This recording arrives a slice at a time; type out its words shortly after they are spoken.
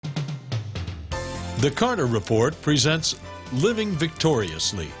The Carter Report presents Living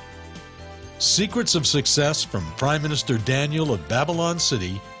Victoriously. Secrets of Success from Prime Minister Daniel of Babylon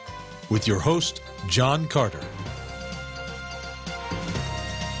City with your host, John Carter.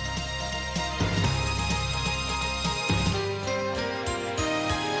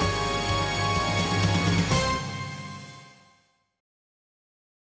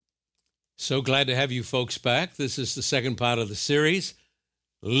 So glad to have you folks back. This is the second part of the series,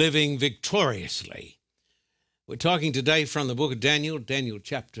 Living Victoriously. We're talking today from the book of Daniel, Daniel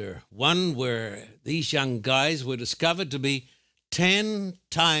chapter 1, where these young guys were discovered to be 10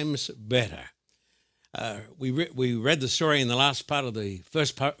 times better. We read the story in the last part of the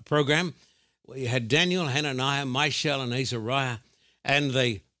first program, where you had Daniel, Hananiah, Mishael, and Azariah, and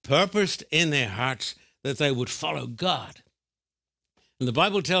they purposed in their hearts that they would follow God. And the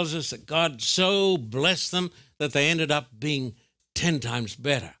Bible tells us that God so blessed them that they ended up being 10 times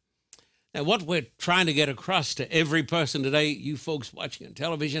better. Now, what we're trying to get across to every person today, you folks watching on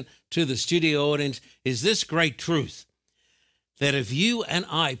television, to the studio audience, is this great truth, that if you and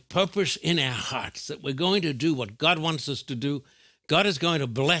I purpose in our hearts that we're going to do what God wants us to do, God is going to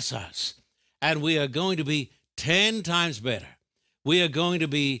bless us, and we are going to be 10 times better. We are going to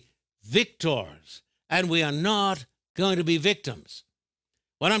be victors, and we are not going to be victims.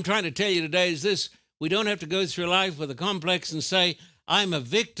 What I'm trying to tell you today is this: we don't have to go through life with a complex and say, I'm a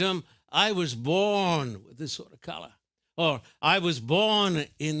victim, I was born with this sort of color, or I was born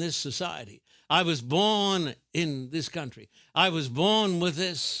in this society, I was born in this country, I was born with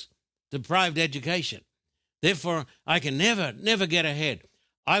this deprived education, therefore I can never get ahead.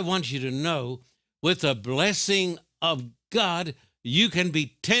 I want you to know, with the blessing of God, you can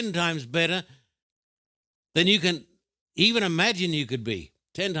be 10 times better than you can even imagine you could be.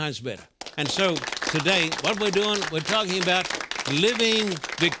 10 times better. And so today, what we're doing, we're talking about living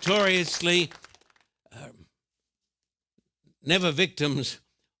victoriously. Never victims,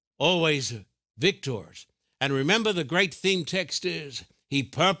 always victors. And remember, the great theme text is, he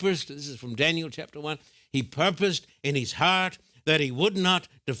purposed, this is from Daniel chapter 1, he purposed in his heart that he would not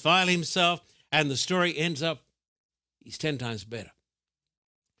defile himself, and the story ends up, he's 10 times better.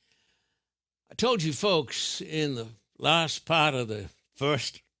 I told you folks in the last part of the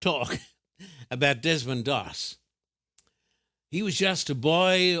first talk about Desmond Doss. He was just a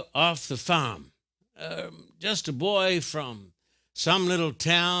boy off the farm, just a boy from some little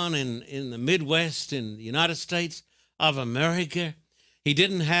town in the Midwest in the United States of America. He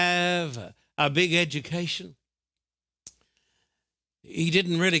didn't have a big education. He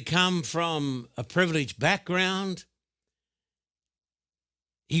didn't really come from a privileged background.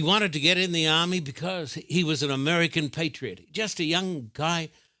 He wanted to get in the army because he was an American patriot, just a young guy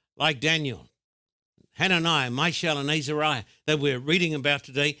like Daniel, Hananiah, Mishael, and Azariah that we're reading about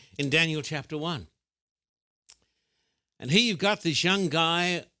today in Daniel chapter 1. And here you've got this young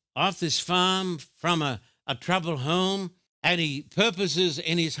guy off this farm from a troubled home, and he purposes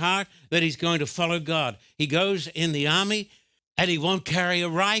in his heart that he's going to follow God. He goes in the army, and he won't carry a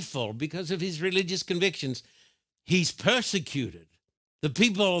rifle because of his religious convictions. He's persecuted. The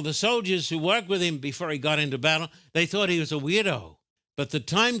people, the soldiers who worked with him before he got into battle, they thought he was a weirdo. But the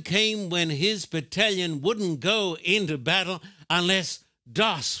time came when his battalion wouldn't go into battle unless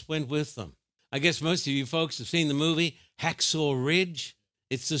Doss went with them. I guess most of you folks have seen the movie Hacksaw Ridge.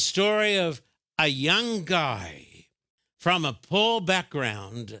 It's the story of a young guy from a poor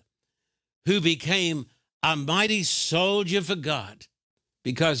background who became a mighty soldier for God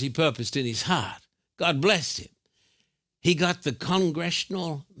because he purposed in his heart. God blessed him. He got the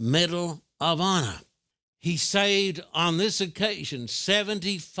Congressional Medal of Honor. He saved, on this occasion,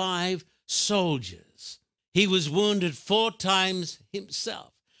 75 soldiers. He was wounded 4 times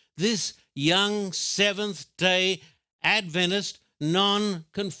himself. This young Seventh-day Adventist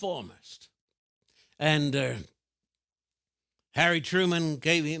nonconformist. And Harry Truman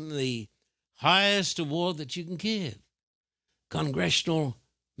gave him the highest award that you can give, Congressional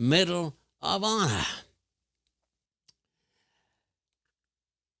Medal of Honor.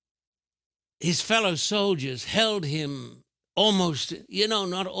 His fellow soldiers held him almost,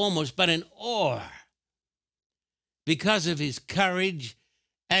 not almost, but in awe because of his courage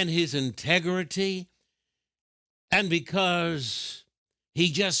and his integrity, and because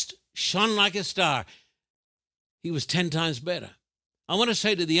he just shone like a star. He was 10 times better. I want to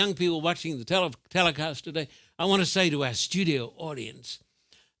say to the young people watching the telecast today, I want to say to our studio audience,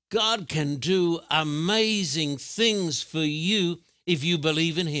 God can do amazing things for you if you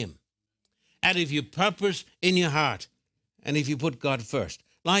believe in him. And if you purpose in your heart, and if you put God first,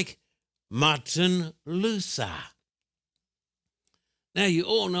 like Martin Luther. Now, you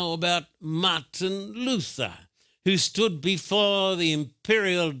all know about Martin Luther, who stood before the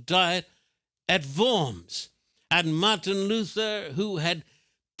imperial diet at Worms. And Martin Luther, who had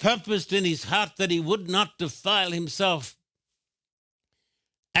purposed in his heart that he would not defile himself,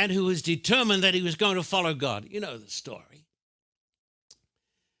 and who was determined that he was going to follow God. You know the story.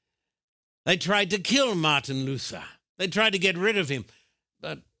 They tried to kill Martin Luther. They tried to get rid of him.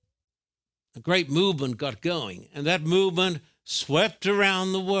 But a great movement got going, and that movement swept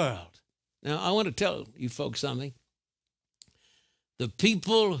around the world. Now, I want to tell you folks something. The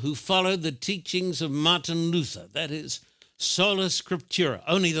people who followed the teachings of Martin Luther, that is, sola scriptura,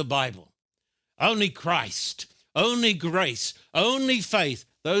 only the Bible, only Christ, only grace, only faith,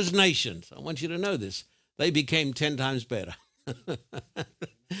 those nations, I want you to know this, they became 10 times better.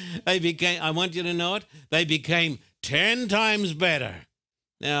 I want you to know it, they became 10 times better.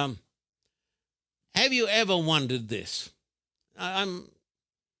 Now, have you ever wondered this? I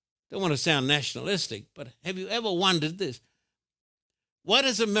don't want to sound nationalistic, but have you ever wondered this? Why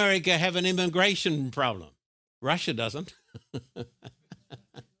does America have an immigration problem? Russia doesn't.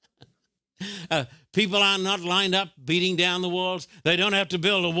 People are not lined up beating down the walls. They don't have to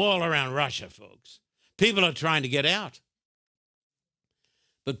build a wall around Russia, folks. People are trying to get out.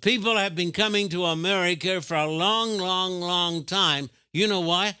 But people have been coming to America for a long, long, long time. You know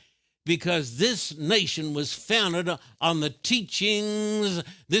why? Because this nation was founded on the teachings.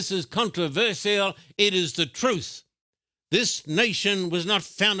 This is controversial. It is the truth. This nation was not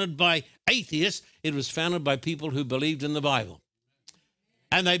founded by atheists. It was founded by people who believed in the Bible.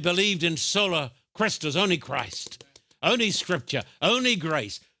 And they believed in sola Christus, only Christ, only Scripture, only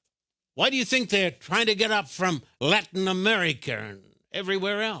grace. Why do you think they're trying to get up from Latin America and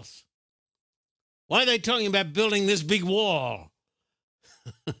everywhere else? Why are they talking about building this big wall?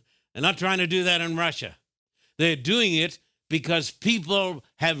 They're not trying to do that in Russia. They're doing it because people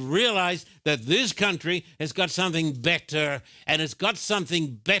have realized that this country has got something better, and it's got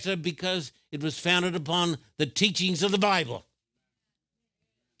something better because it was founded upon the teachings of the Bible.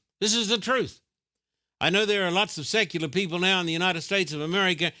 This is the truth. I know there are lots of secular people now in the United States of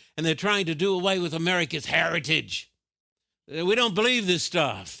America, and they're trying to do away with America's heritage. We don't believe this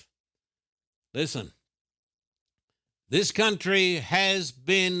stuff. Listen, this country has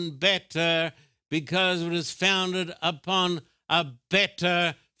been better because it was founded upon a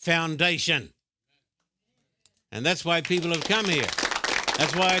better foundation. And that's why people have come here.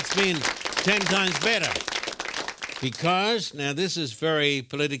 That's why it's been 10 times better. Because, now this is very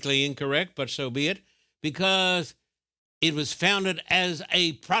politically incorrect, but so be it, because it was founded as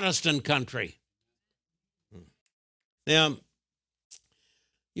a Protestant country. Now,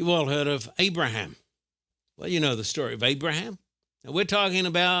 you've all heard of Abraham. Well, you know the story of Abraham. Now, we're talking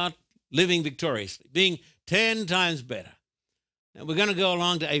about living victoriously, being 10 times better. Now, we're going to go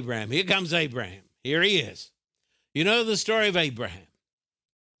along to Abraham. Here comes Abraham. Here he is. You know the story of Abraham.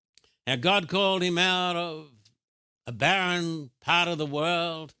 Now, God called him out of a barren part of the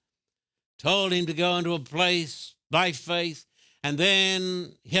world, told him to go into a place by faith, and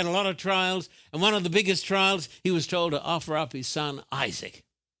then he had a lot of trials, and one of the biggest trials, he was told to offer up his son Isaac.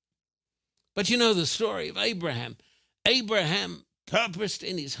 But you know the story of Abraham. Abraham purposed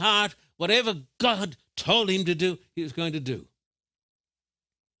in his heart whatever God told him to do, he was going to do.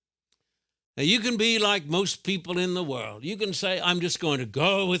 Now, you can be like most people in the world. You can say, I'm just going to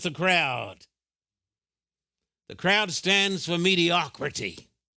go with the crowd. The crowd stands for mediocrity.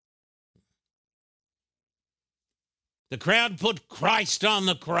 The crowd put Christ on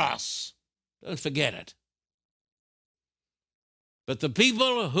the cross. Don't forget it. But the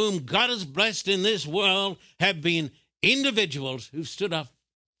people whom God has blessed in this world have been individuals who stood up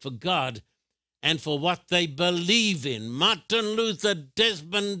for God and for what they believe in. Martin Luther,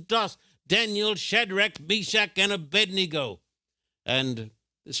 Desmond Doss, Daniel, Shadrach, Meshach, and Abednego, and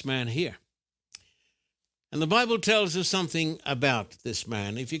this man here. And the Bible tells us something about this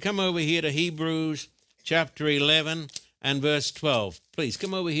man. If you come over here to Hebrews chapter 11 and verse 12, please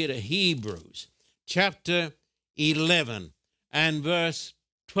come over here to Hebrews chapter 11 and verse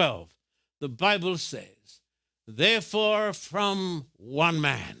 12. The Bible says, therefore from one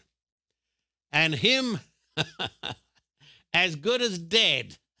man, and him as good as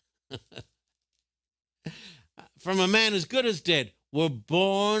dead, from a man as good as dead, were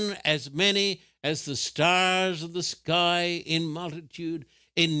born as many as the stars of the sky in multitude,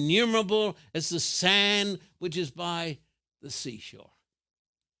 innumerable as the sand which is by the seashore.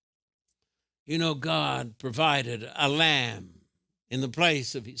 You know, God provided a lamb in the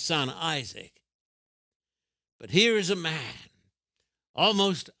place of his son Isaac. But here is a man,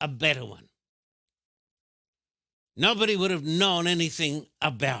 almost a better one. nobody would have known anything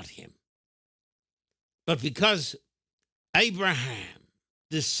about him. But because Abraham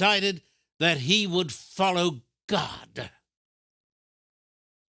decided that he would follow God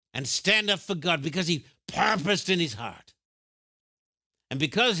and stand up for God, because he purposed in his heart, and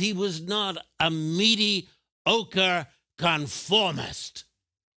because he was not a mediocre conformist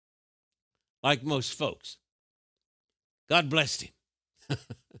like most folks, God blessed him.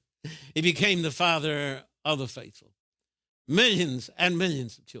 He became the father of the faithful. Millions and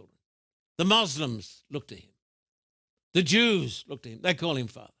millions of children. The Muslims look to him. The Jews look to him. They call him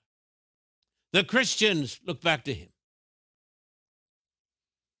father. The Christians look back to him.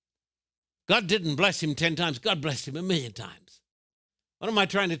 God didn't bless him 10 times. God blessed him 1,000,000 times. What am I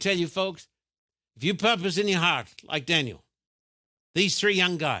trying to tell you, folks? If you purpose in your heart, like Daniel, these 3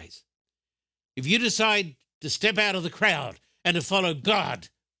 young guys, if you decide to step out of the crowd and to follow God,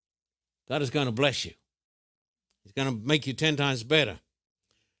 God is going to bless you. He's going to make you 10 times better.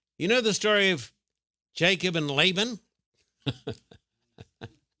 You know the story of Jacob and Laban?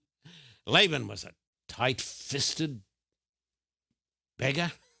 Laban was a tight-fisted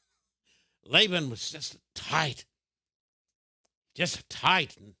beggar. Laban was just a tight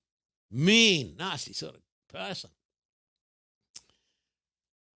and mean, nasty sort of person.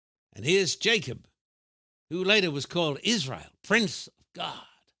 And here's Jacob, who later was called Israel, Prince of God.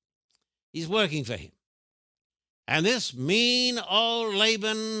 He's working for him. And this mean old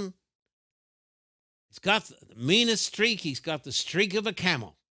Laban, he's got the meanest streak. He's got the streak of a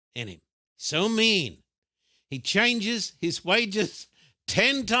camel in him. So mean. He changes his wages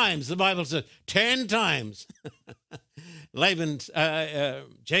 10 times, the Bible says, 10 times.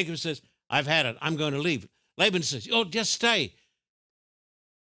 Jacob says, I've had it. I'm going to leave. Laban says, oh, just stay.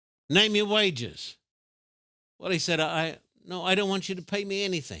 Name your wages. Well, he said, no, I don't want you to pay me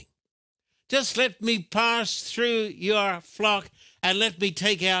anything. Just let me pass through your flock and let me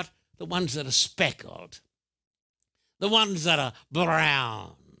take out the ones that are speckled, the ones that are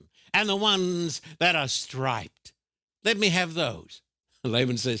brown, and the ones that are striped. Let me have those.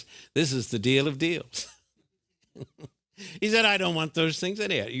 Laban says, this is the deal of deals. He said, I don't want those things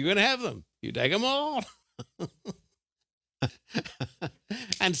anyhow. You're going to have them. You take them all.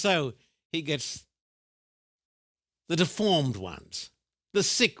 And so he gets the deformed ones, the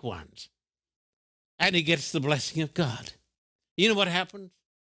sick ones, and he gets the blessing of God. You know what happens?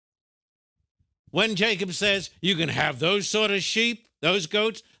 When Jacob says, you can have those sort of sheep, those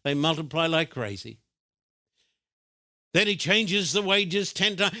goats, they multiply like crazy. Then he changes the wages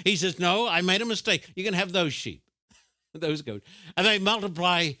 10 times. He says, no, I made a mistake. You can have those sheep, those goats. And they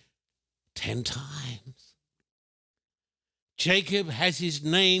multiply 10 times. Jacob has his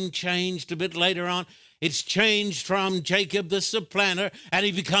name changed a bit later on. It's changed from Jacob the supplanter, and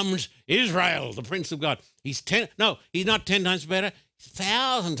he becomes Israel, the Prince of God. He's not 10 times better. He's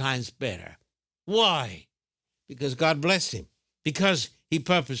 1,000 times better. Why? Because God blessed him. Because he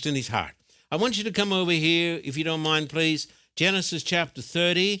purposed in his heart. I want you to come over here, if you don't mind, please. Genesis chapter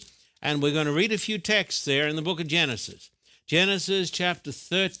 30, and we're going to read a few texts there in the book of Genesis. Genesis chapter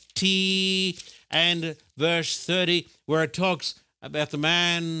 30 and verse 30, where it talks about the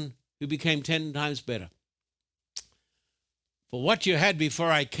man who became 10 times better. For what you had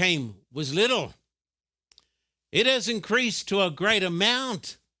before I came was little. It has increased to a great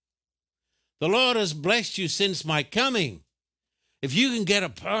amount. The Lord has blessed you since my coming. If you can get a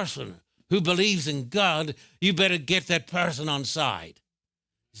person who believes in God, you better get that person on side.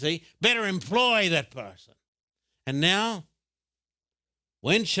 See? Better employ that person. And now,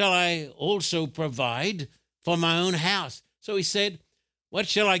 when shall I also provide for my own house? So he said, what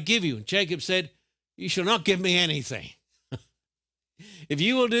shall I give you? And Jacob said, you shall not give me anything. If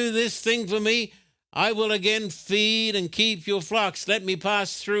you will do this thing for me, I will again feed and keep your flocks. Let me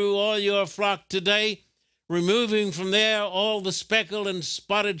pass through all your flock today, removing from there all the speckled and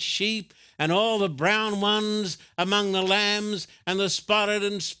spotted sheep and all the brown ones among the lambs and the spotted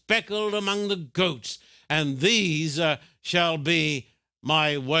and speckled among the goats. And these shall be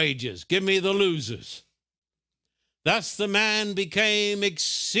my wages. Give me the losers. Thus the man became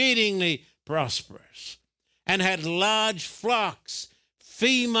exceedingly prosperous and had large flocks,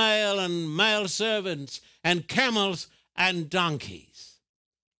 female and male servants, and camels and donkeys.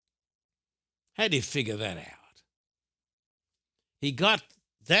 How do you figure that out? He got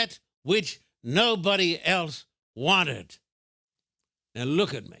that which nobody else wanted. Now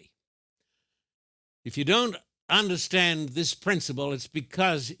look at me. If you don't understand this principle, it's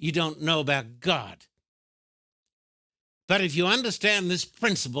because you don't know about God. But if you understand this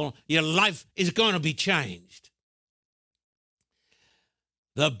principle, your life is going to be changed.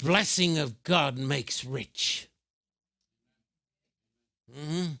 The blessing of God makes rich.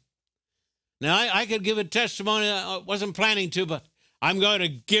 Mhm. Now, I could give a testimony. I wasn't planning to, but I'm going to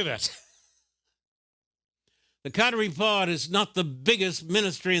give it. The Carter Report is not the biggest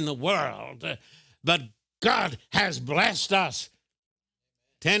ministry in the world, but God has blessed us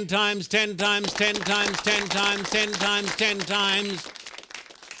 10 times, 10 times, 10 times, 10 times, 10 times, 10 times.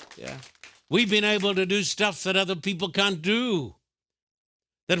 Yeah. We've been able to do stuff that other people can't do,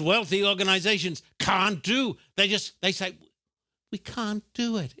 that wealthy organizations can't do. They say, we can't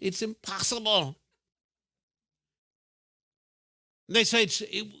do it. It's impossible. They say,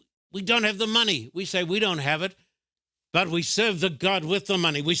 we don't have the money. We say, we don't have it, but we serve the God with the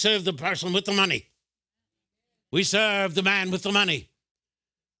money. We serve the person with the money. We serve the man with the money.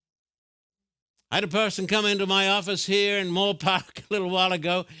 I had a person come into my office here in Moore Park a little while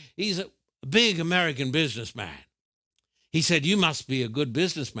ago. He's a big American businessman. He said, you must be a good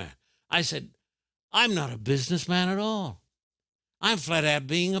businessman. I said, I'm not a businessman at all. I'm flat out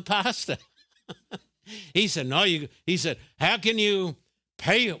being a pastor. He said, no, he said, how do you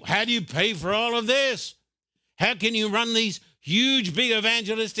pay for all of this? How can you run these huge, big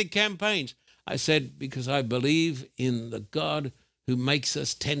evangelistic campaigns? I said, because I believe in the God who makes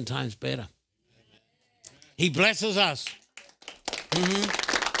us 10 times better. He blesses us.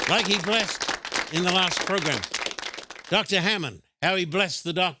 Like he blessed in the last program. Dr. Hammond, how he blessed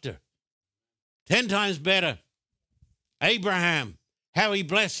the doctor. 10 times better. Abraham, how he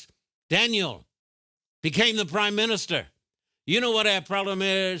blessed Daniel. Became the prime minister. You know what our problem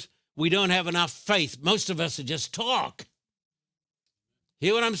is? We don't have enough faith. Most of us are just talk.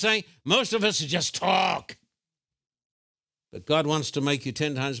 Hear what I'm saying? Most of us are just talk. But God wants to make you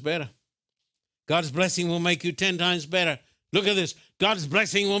 10 times better. God's blessing will make you 10 times better. Look at this. God's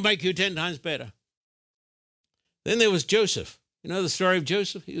blessing will make you 10 times better. Then there was Joseph. You know the story of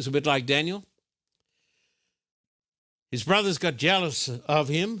Joseph? He was a bit like Daniel. His brothers got jealous of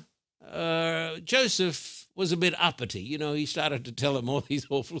him. Joseph was a bit uppity. You know, he started to tell them all these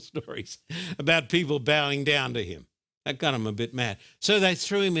awful stories about people bowing down to him. That got him a bit mad. So they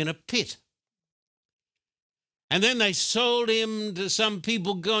threw him in a pit. And then they sold him to some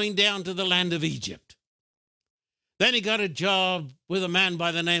people going down to the land of Egypt. Then he got a job with a man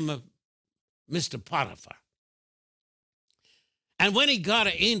by the name of Mr. Potiphar. And when he got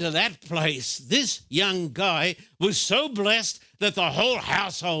into that place, this young guy was so blessed that the whole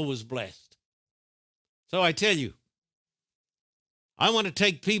household was blessed. So I tell you, I want to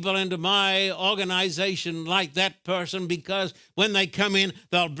take people into my organization like that person, because when they come in,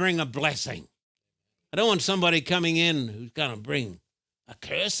 they'll bring a blessing. I don't want somebody coming in who's going to bring a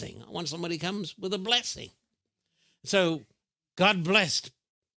cursing. I want somebody who comes with a blessing. So God blessed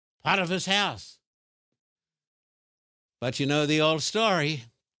Potiphar's house. But you know the old story.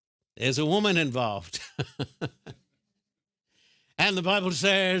 There's a woman involved. And the Bible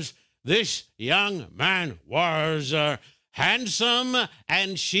says this young man was handsome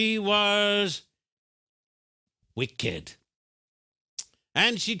and she was wicked.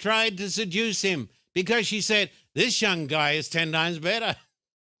 And she tried to seduce him because she said, this young guy is 10 times better.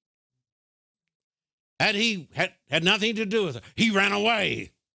 And he had nothing to do with her. He ran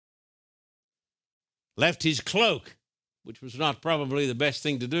away. Left his cloak, which was not probably the best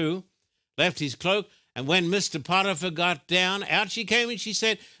thing to do. Left his cloak. And when Mr. Potiphar got down, out she came and she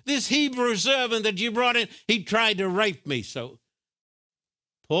said, this Hebrew servant that you brought in, he tried to rape me. So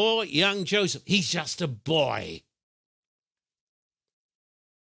poor young Joseph, he's just a boy.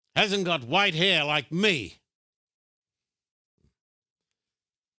 Hasn't got white hair like me.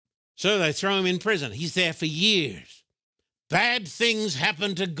 So they throw him in prison. He's there for years. Bad things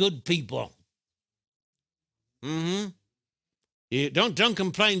happen to good people. Don't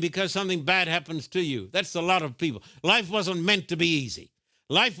complain because something bad happens to you. That's a lot of people. Life wasn't meant to be easy.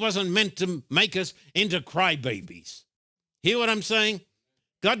 Life wasn't meant to make us into crybabies. Hear what I'm saying?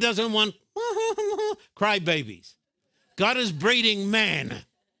 God doesn't want crybabies. God is breeding man.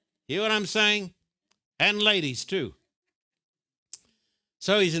 Hear what I'm saying? And ladies too.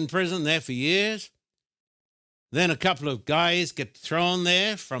 So he's in prison there for years. Then a couple of guys get thrown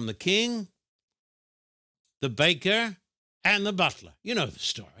there from the king, the baker, and the butler. You know the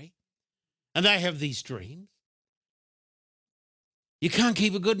story. And they have these dreams. You can't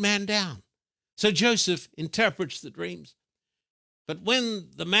keep a good man down. So Joseph interprets the dreams. But when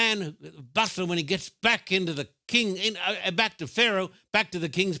the butler, when he gets back into the king, back to Pharaoh, back to the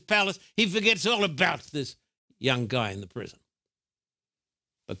king's palace, he forgets all about this young guy in the prison.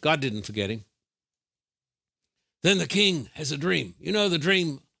 But God didn't forget him. Then the king has a dream. You know the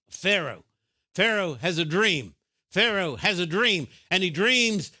dream of Pharaoh. Pharaoh has a dream. Pharaoh has a dream, and he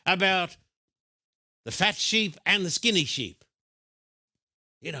dreams about the fat sheep and the skinny sheep.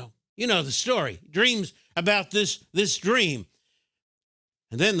 You know the story. Dreams about this dream.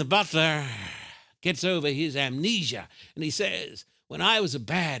 And then the butler gets over his amnesia and he says, when I was a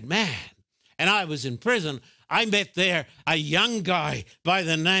bad man and I was in prison, I met there a young guy by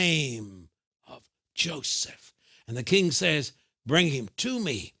the name of Joseph. And the king says, bring him to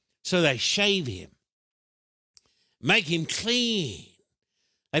me. So they shave him, make him clean.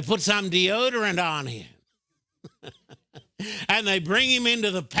 They put some deodorant on him. And they bring him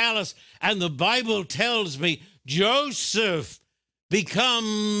into the palace. And the Bible tells me Joseph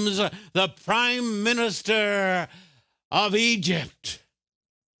becomes the prime minister of Egypt.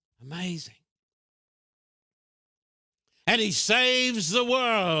 Amazing. And he saves the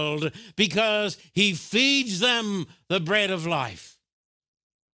world because he feeds them the bread of life.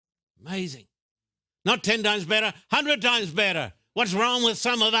 Amazing. Not 10 times better, 100 times better. What's wrong with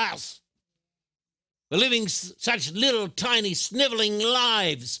some of us? We're living such little, tiny, sniveling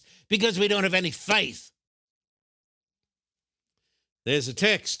lives because we don't have any faith. There's a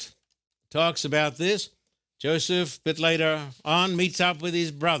text talks about this. Joseph, a bit later on, meets up with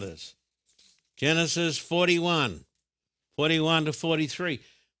his brothers. Genesis 41 to 43.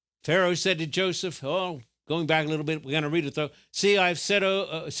 Pharaoh said to Joseph, going back a little bit, we're going to read it though. See, I've set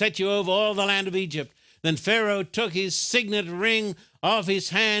you over all the land of Egypt. Then Pharaoh took his signet ring off his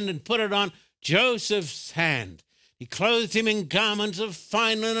hand and put it on Joseph's hand. He clothed him in garments of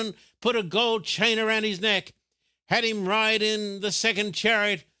fine linen, put a gold chain around his neck, had him ride in the second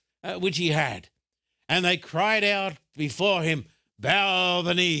chariot which he had. And they cried out before him, bow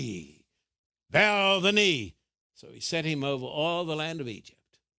the knee, bow the knee. So he set him over all the land of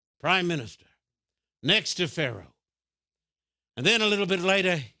Egypt, prime minister, next to Pharaoh. And then a little bit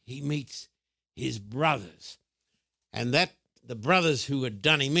later, he meets his brothers, and the brothers who had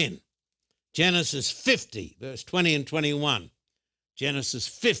done him in. Genesis 50, verse 20 and 21. Genesis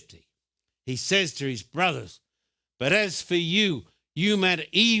 50. He says to his brothers, but as for you, you meant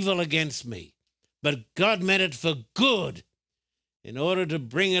evil against me, but God meant it for good, in order to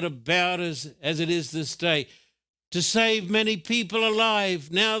bring it about as it is this day, to save many people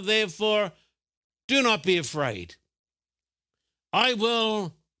alive. Now, therefore, do not be afraid. I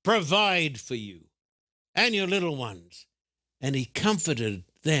will provide for you and your little ones. And he comforted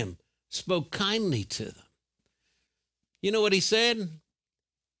them, spoke kindly to them. You know what he said?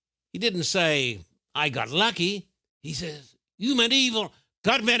 He didn't say, I got lucky. He says, you meant evil.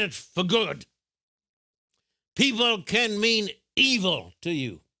 God meant it for good. People can mean evil to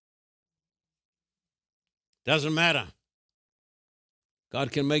you. Doesn't matter.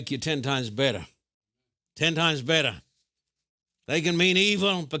 God can make you 10 times better. 10 times better. They can mean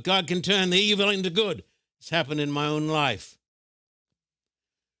evil, but God can turn the evil into good. It's happened in my own life.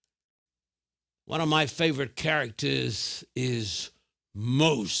 One of my favorite characters is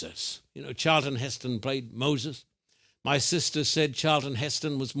Moses. You know, Charlton Heston played Moses. My sister said Charlton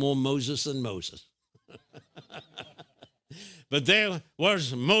Heston was more Moses than Moses. But there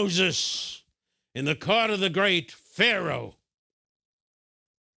was Moses in the court of the great Pharaoh.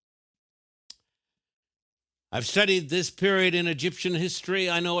 I've studied this period in Egyptian history.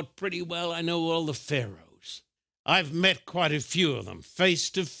 I know it pretty well. I know all the pharaohs. I've met quite a few of them face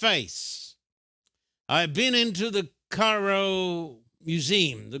to face. I've been into the Cairo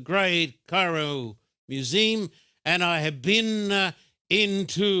Museum, the great Cairo Museum, and I have been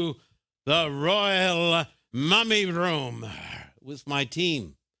into the Royal Mummy Room with my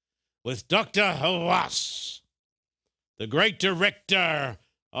team, with Dr. Hawass, the great director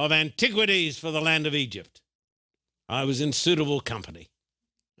of antiquities for the land of Egypt. I was in suitable company.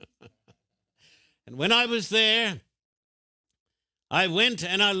 And when I was there, I went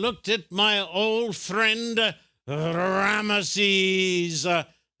and I looked at my old friend Ramesses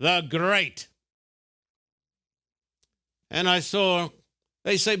the Great. And I saw,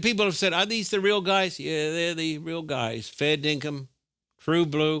 they say, people have said, are these the real guys? Yeah, they're the real guys. Fair dinkum, true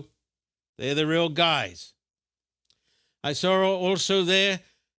blue, they're the real guys. I saw also there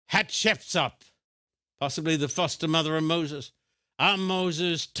Hatshepsut, possibly the foster mother of Moses.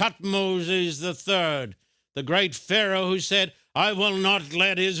 Moses, Tutmosis III, the great Pharaoh who said, I will not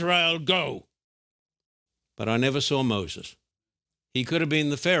let Israel go. But I never saw Moses. He could have been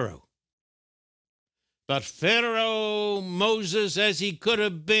the Pharaoh. But Pharaoh Moses, as he could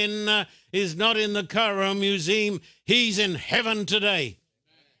have been, is not in the Cairo Museum. He's in heaven today.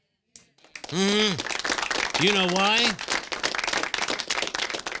 You know why?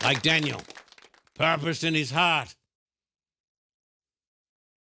 Like Daniel, purposed in his heart.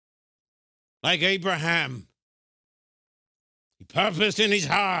 Like Abraham, he purposed in his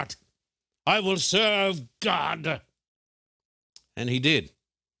heart, I will serve God. And he did.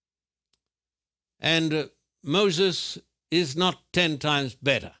 And Moses is not 10 times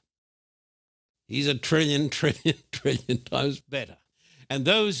better. He's a trillion times better. And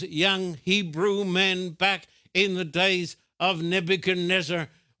those young Hebrew men back in the days of Nebuchadnezzar,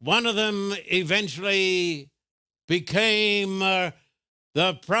 one of them eventually became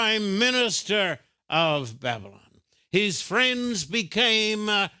the prime minister of Babylon. His friends became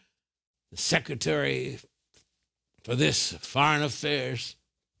the secretary for this foreign affairs,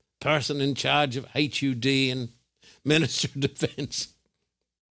 person in charge of HUD and Minister of Defense.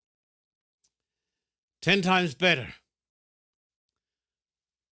 10 times better.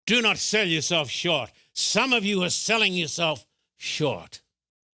 Do not sell yourself short. Some of you are selling yourself short.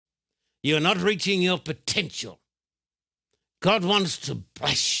 You're not reaching your potential. God wants to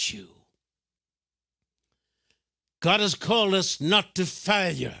bless you. God has called us not to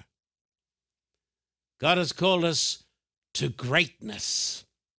failure. God has called us to greatness.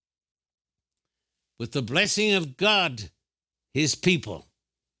 With the blessing of God, His people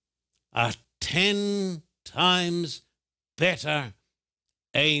are 10 times better.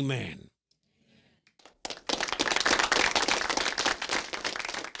 Amen.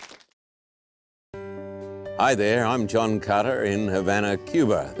 Hi there, I'm John Carter in Havana,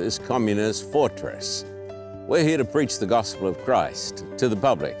 Cuba, this communist fortress. We're here to preach the gospel of Christ to the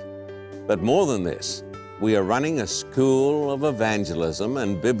public. But more than this, we are running a school of evangelism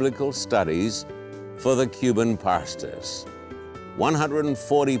and biblical studies for the Cuban pastors.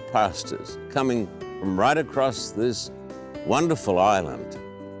 140 pastors coming from right across this wonderful island,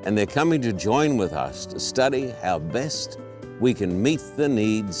 and they're coming to join with us to study how best we can meet the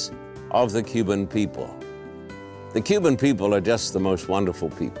needs of the Cuban people. The Cuban people are just the most wonderful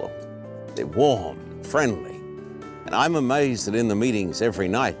people. They're warm, friendly, and I'm amazed that in the meetings every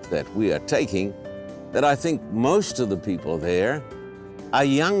night that we are taking, that I think most of the people there are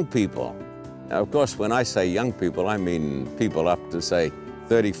young people. Now, of course, when I say young people, I mean people up to, say,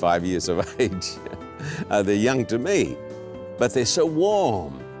 35 years of age. They're young to me, but they're so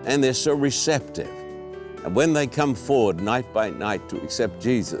warm and they're so receptive. And when they come forward night by night to accept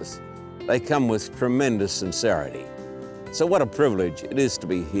Jesus, they come with tremendous sincerity. So what a privilege it is to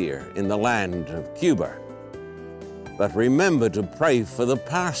be here in the land of Cuba. But remember to pray for the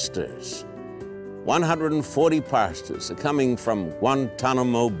pastors. 140 pastors are coming from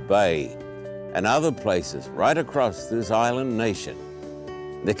Guantanamo Bay and other places right across this island nation.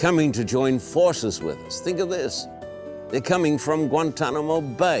 They're coming to join forces with us. Think of this. They're coming from Guantanamo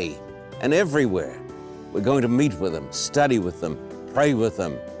Bay and everywhere. We're going to meet with them, study with them, pray with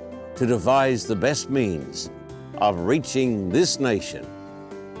them to devise the best means of reaching this nation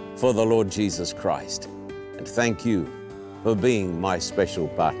for the Lord Jesus Christ. And thank you for being my special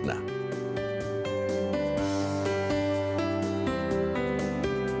partner.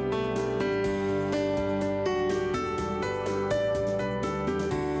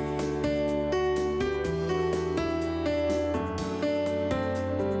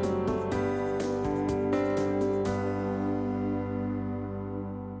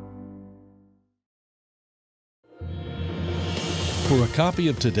 For a copy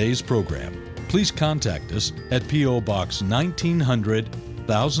of today's program, please contact us at P.O. Box 1900,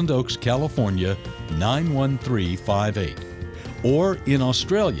 Thousand Oaks, California, 91358. Or in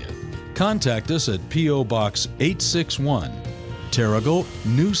Australia, contact us at P.O. Box 861, Terrigal,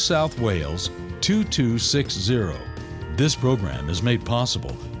 New South Wales, 2260. This program is made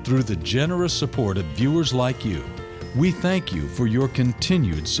possible through the generous support of viewers like you. We thank you for your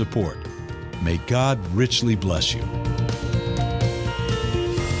continued support. May God richly bless you.